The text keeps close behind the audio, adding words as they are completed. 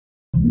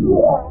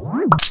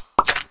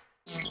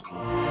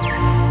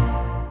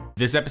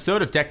This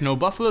episode of Techno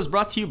Buffalo is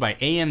brought to you by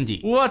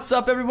AMD. What's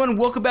up, everyone?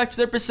 Welcome back to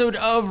the episode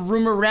of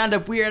Rumor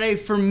Roundup. We are at a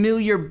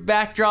familiar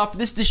backdrop.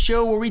 This is the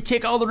show where we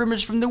take all the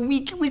rumors from the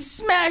week, we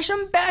smash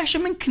them, bash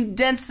them, and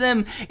condense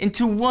them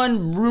into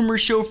one rumor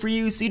show for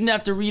you, so you don't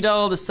have to read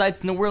all the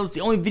sites in the world. It's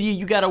the only video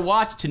you gotta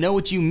watch to know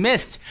what you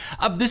missed.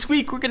 This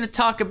week, we're gonna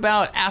talk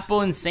about Apple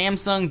and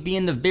Samsung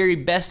being the very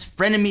best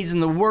frenemies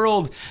in the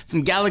world.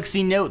 Some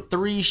Galaxy Note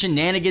 3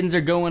 shenanigans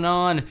are going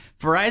on.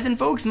 Verizon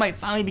folks might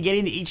finally be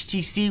getting the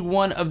HTC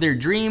One of their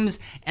dreams,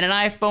 and an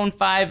iPhone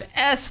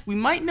 5S. We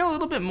might know a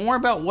little bit more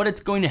about what it's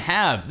going to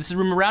have. This is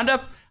Rumor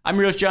Roundup. I'm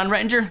your host, John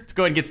Rettinger. Let's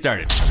go ahead and get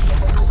started.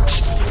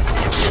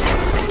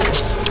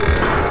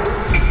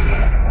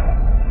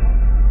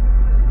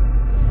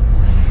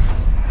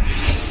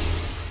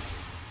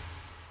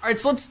 Alright,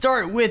 so let's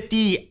start with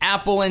the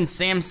Apple and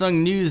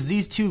Samsung news.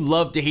 These two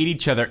love to hate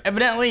each other.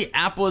 Evidently,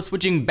 Apple is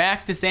switching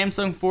back to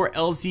Samsung for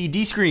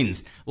LCD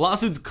screens.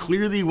 Lawsuits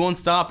clearly won't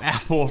stop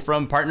Apple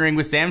from partnering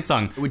with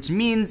Samsung, which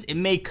means it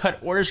may cut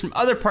orders from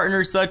other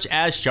partners such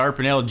as Sharp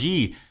and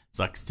LG.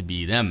 Sucks to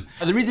be them.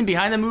 The reason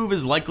behind the move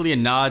is likely a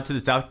nod to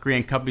the South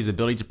Korean company's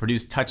ability to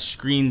produce touch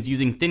screens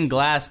using thin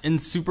glass in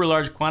super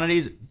large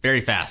quantities very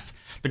fast.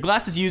 The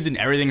glass is used in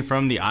everything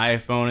from the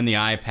iPhone and the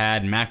iPad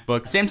and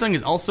MacBook. Samsung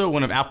is also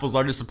one of Apple's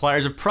largest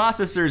suppliers of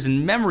processors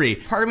and memory.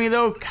 Part of me,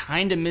 though,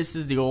 kinda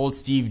misses the old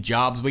Steve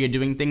Jobs way of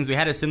doing things. We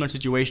had a similar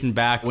situation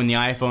back when the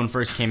iPhone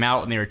first came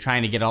out and they were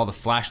trying to get all the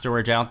flash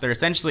storage out there.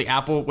 Essentially,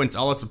 Apple went to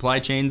all the supply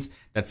chains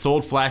that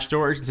sold flash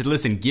storage and said,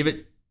 listen, give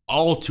it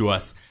all to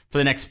us for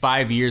the next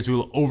 5 years. We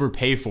will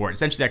overpay for it.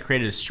 Essentially, that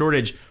created a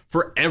shortage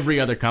for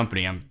every other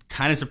company. I'm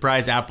kind of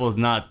surprised Apple is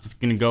not just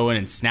gonna go in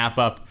and snap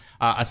up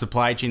a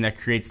supply chain that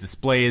creates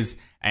displays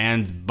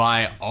and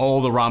buy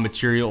all the raw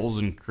materials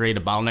and create a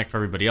bottleneck for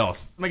everybody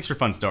else. It makes for a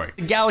fun story.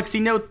 The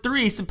Galaxy Note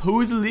 3,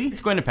 supposedly,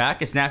 it's going to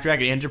pack a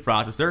Snapdragon 800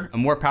 processor, a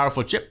more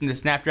powerful chip than the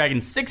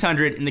Snapdragon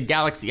 600 in the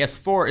Galaxy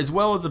S4, as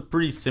well as a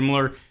pretty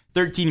similar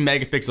 13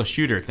 megapixel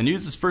shooter. The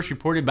news was first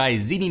reported by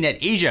ZDNet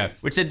Asia,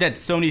 which said that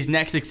Sony's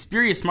next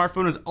Xperia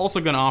smartphone is also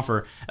going to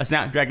offer a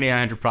Snapdragon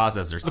 800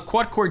 processor. The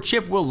quad-core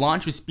chip will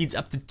launch with speeds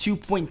up to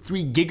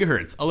 2.3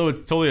 gigahertz, although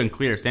it's totally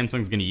unclear if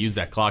Samsung's going to use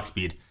that clock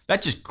speed.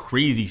 That's just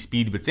crazy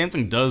speed, but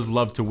Samsung does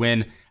love to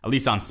win, at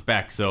least on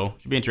spec, so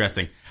should be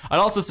interesting. It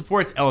also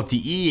supports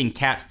LTE and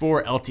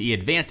Cat4 LTE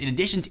Advanced, in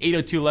addition to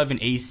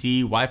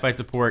 802.11ac Wi-Fi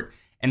support,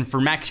 and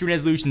for max screen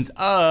resolutions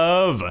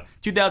of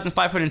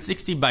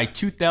 2560 by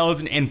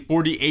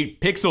 2048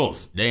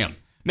 pixels. Damn.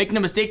 Make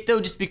no mistake though,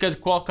 just because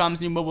Qualcomm's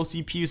new mobile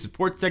CPU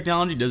supports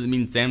technology doesn't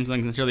mean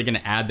Samsung's necessarily going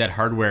to add that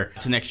hardware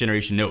to next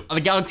generation Note.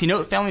 The Galaxy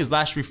Note family was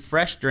last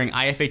refreshed during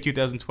IFA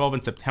 2012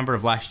 in September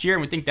of last year,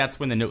 and we think that's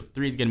when the Note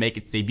 3 is going to make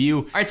its debut.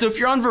 Alright, so if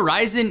you're on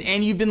Verizon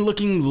and you've been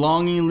looking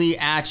longingly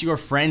at your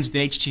friends with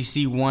an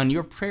HTC One,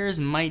 your prayers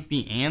might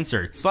be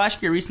answered.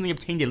 SlashGear recently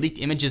obtained the leaked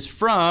images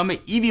from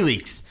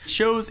EVLeaks. It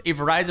shows a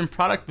Verizon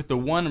product with the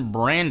One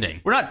branding.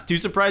 We're not too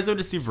surprised though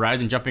to see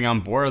Verizon jumping on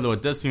board, although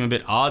it does seem a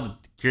bit odd that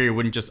Carrier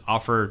wouldn't just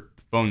offer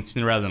the phone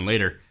sooner rather than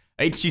later.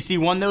 HTC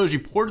One, though, is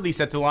reportedly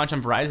set to launch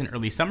on Verizon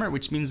early summer,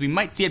 which means we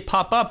might see it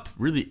pop up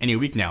really any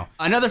week now.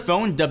 Another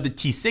phone, dubbed the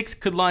T6,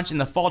 could launch in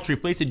the fall to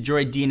replace the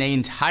Droid DNA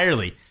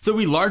entirely. So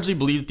we largely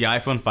believe that the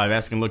iPhone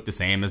 5S can look the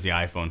same as the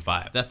iPhone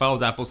 5. That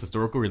follows Apple's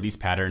historical release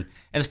pattern,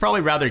 and it's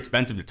probably rather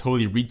expensive to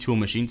totally retool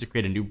machines to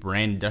create a new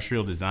brand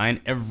industrial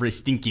design every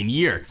stinking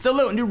year.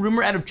 So a new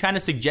rumor out of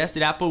China suggests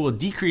that Apple will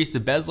decrease the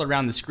bezel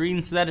around the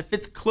screen so that it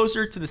fits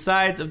closer to the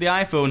sides of the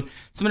iPhone,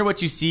 similar to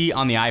what you see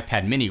on the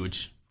iPad mini,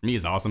 which for me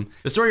is awesome.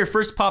 The story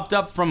first popped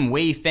up from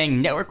Wei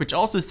Fang Network, which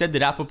also said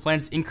that Apple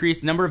plans to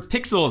increase the number of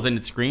pixels in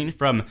its screen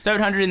from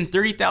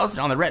 730,000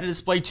 on the Retina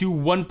display to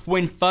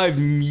 1.5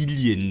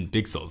 million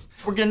pixels.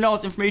 We're gonna know all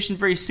this information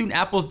very soon.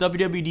 Apple's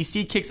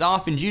WWDC kicks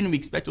off in June, and we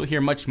expect we'll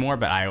hear much more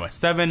about iOS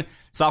 7.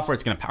 Software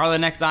that's going to power the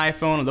next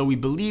iPhone, although we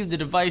believe the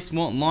device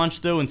won't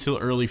launch though until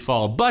early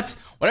fall. But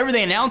whatever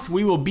they announce,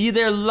 we will be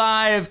there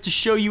live to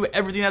show you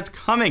everything that's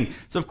coming.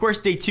 So of course,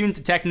 stay tuned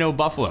to Techno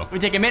Buffalo. We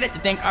take a minute to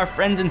thank our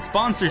friends and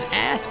sponsors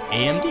at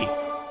AMD.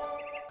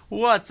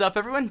 What's up,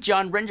 everyone?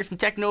 John Rettinger from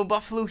Techno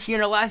Buffalo. Here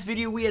in our last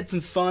video, we had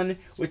some fun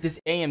with this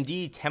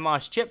AMD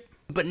Temos chip.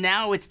 But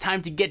now it's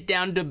time to get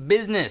down to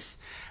business.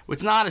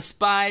 It's not a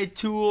spy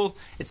tool,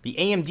 it's the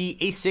AMD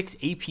A6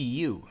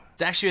 APU.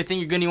 It's actually a thing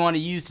you're going to want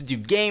to use to do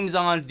games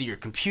on, do your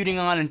computing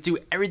on, and do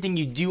everything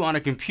you do on a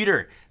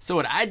computer. So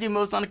what I do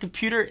most on a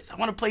computer is I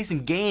want to play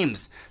some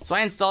games. So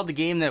I installed the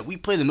game that we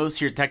play the most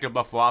here at Techno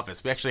Buffalo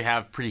office. We actually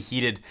have pretty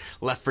heated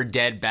Left 4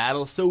 Dead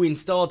battles. So we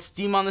installed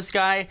Steam on this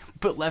guy,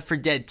 put Left 4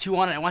 Dead 2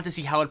 on it. I want to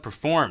see how it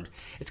performed.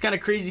 It's kind of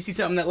crazy to see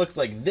something that looks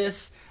like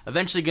this,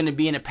 eventually going to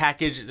be in a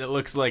package that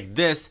looks like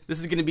this.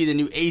 This is going to be the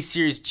new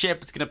A-series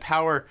chip. It's going to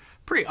power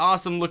pretty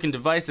awesome looking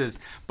devices,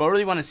 but I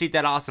really want to see if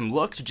that awesome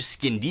look to just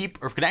skin deep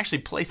or if we can actually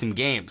play some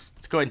games.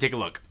 Let's go ahead and take a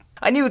look.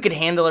 I knew it could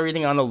handle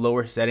everything on the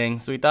lower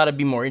settings, so we thought it'd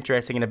be more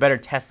interesting and a better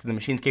test of the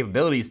machine's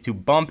capabilities to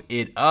bump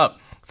it up.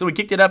 So we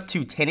kicked it up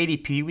to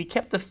 1080p, we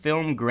kept the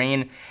film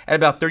grain at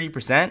about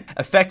 30%.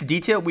 Effect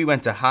detail, we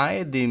went to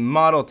high. The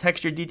model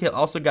texture detail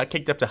also got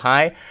kicked up to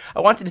high.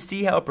 I wanted to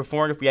see how it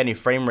performed, if we had any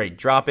frame rate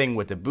dropping,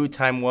 what the boot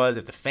time was,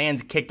 if the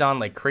fans kicked on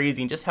like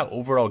crazy, and just how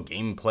overall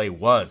gameplay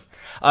was.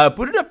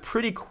 Booted up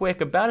pretty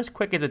quick, about as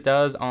quick as it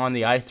does on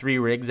the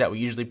i3 rigs that we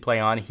usually play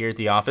on here at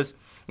the office.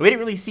 We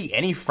didn't really see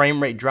any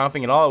frame rate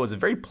dropping at all. It was a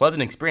very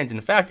pleasant experience.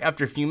 In fact,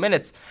 after a few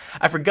minutes,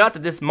 I forgot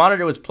that this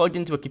monitor was plugged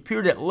into a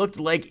computer that looked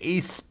like a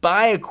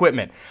spy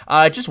equipment.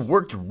 It just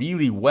worked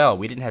really well.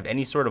 We didn't have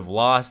any sort of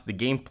loss. The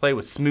gameplay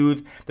was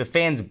smooth. The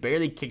fans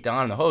barely kicked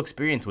on, and the whole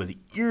experience was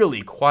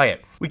eerily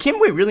quiet. We came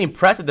away really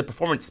impressed with the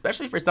performance,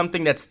 especially for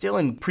something that's still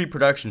in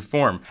pre-production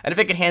form. And if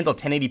it can handle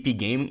 1080p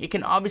gaming, it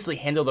can obviously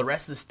handle the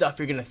rest of the stuff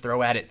you're gonna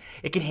throw at it.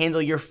 It can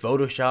handle your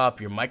Photoshop,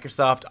 your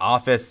Microsoft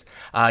Office,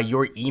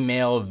 your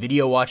email,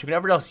 video watching,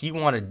 whatever else you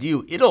wanna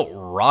do, it'll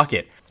rock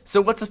it. So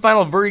what's the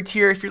final verdict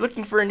here? If you're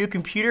looking for a new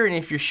computer and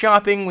if you're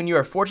shopping when you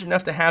are fortunate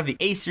enough to have the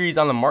A series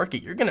on the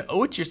market, you're gonna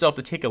owe it to yourself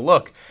to take a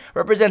look. It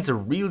represents a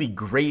really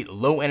great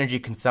low energy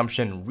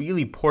consumption,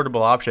 really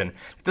portable option.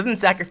 It doesn't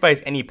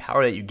sacrifice any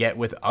power that you get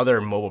with other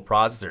mobile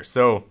processors.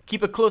 So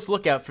keep a close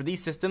lookout for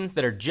these systems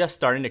that are just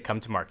starting to come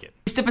to market.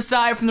 Step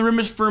aside from the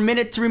rumors for a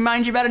minute to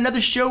remind you about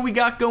another show we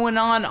got going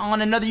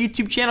on another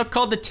YouTube channel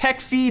called The Tech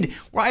Feed,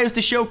 where I host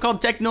a show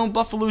called Tech Known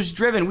Buffaloes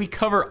Driven. We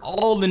cover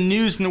all the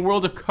news from the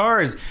world of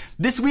cars.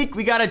 This week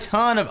we got a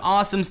ton of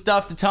awesome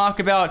stuff to talk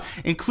about,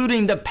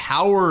 including the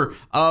power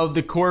of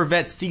the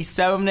Corvette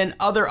C7 and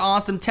other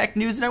awesome tech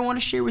news that I want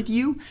to share with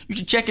you. You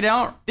should check it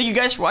out. Thank you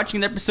guys for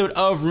watching the episode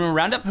of Rumor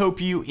Roundup. Hope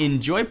you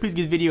enjoyed. Please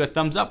give the video a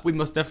thumbs up. We'd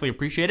most definitely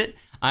appreciate it.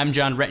 I'm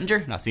John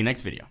Rettinger, and I'll see you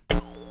next video.